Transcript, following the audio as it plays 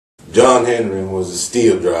John Henry was a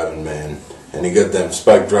steel driving man, and he got them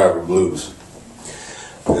spike driver blues.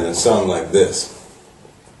 And it sounded like this.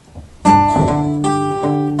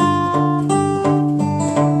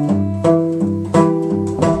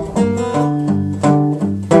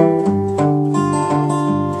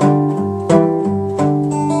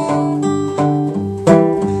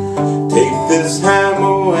 Take this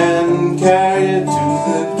hammer and carry it to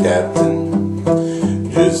the captain.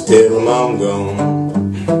 Just tell him I'm gone.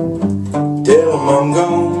 Tell him I'm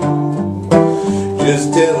gone.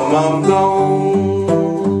 Just tell him I'm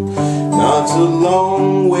gone. Not so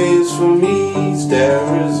long ways from East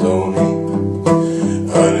Arizona.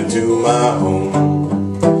 Honey to my home.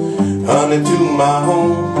 Honey to my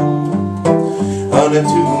home. Honey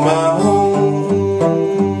to my home.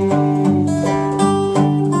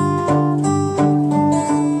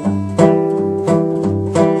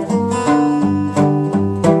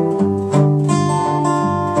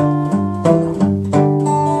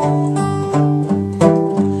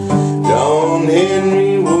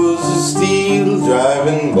 Henry was a steel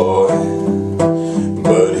driving boy,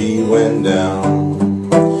 but he went down,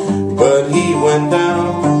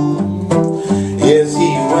 yes he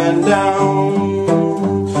went down.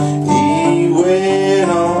 He went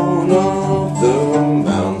on up the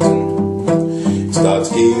mountain, starts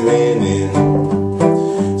caving in,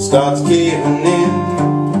 starts caving in,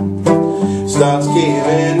 starts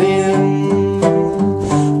caving in.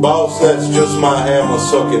 Boss, that's just my hammer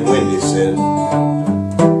sucking wind, he said.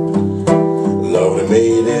 Lord, I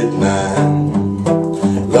made it 9.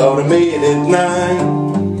 Lord, I made it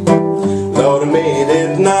 9. Lord, I made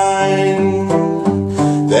it 9.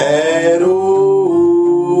 That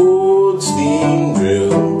old steam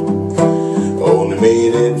drill only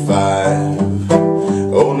made it 5.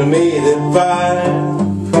 Only made it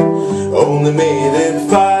 5. Only made it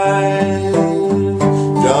 5.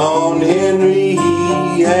 John Henry,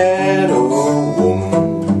 he had a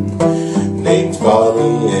woman named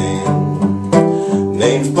Polly Ann.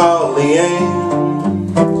 Name's Polly Ann.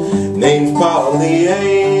 Name's Polly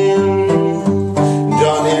Ann.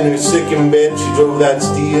 John Henry sick in bed. She drove that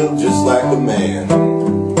steel just like a man.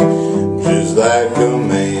 Just like a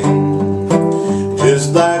man.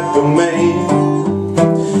 Just like a man.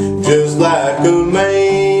 Just like a man.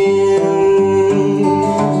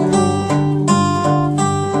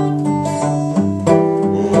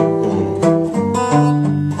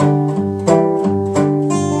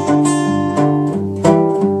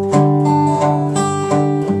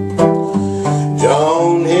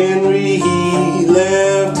 John Henry, he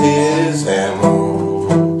left his hammer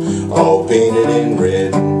all painted in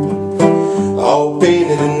red, all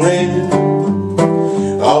painted in red,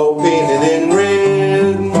 all painted in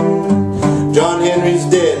red. John Henry's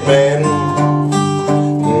dead, man.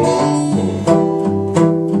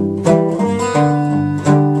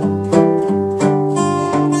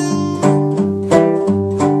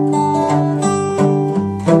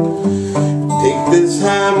 Take this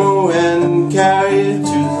hammer and carry it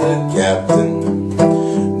to the captain.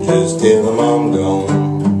 Just tell him I'm gone.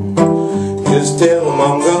 Just tell him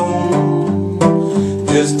I'm gone.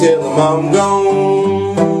 Just tell him I'm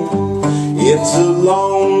gone. It's a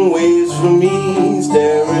long ways from East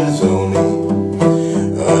Arizona.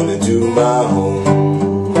 Honey to my home.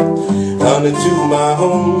 Honey to my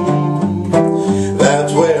home.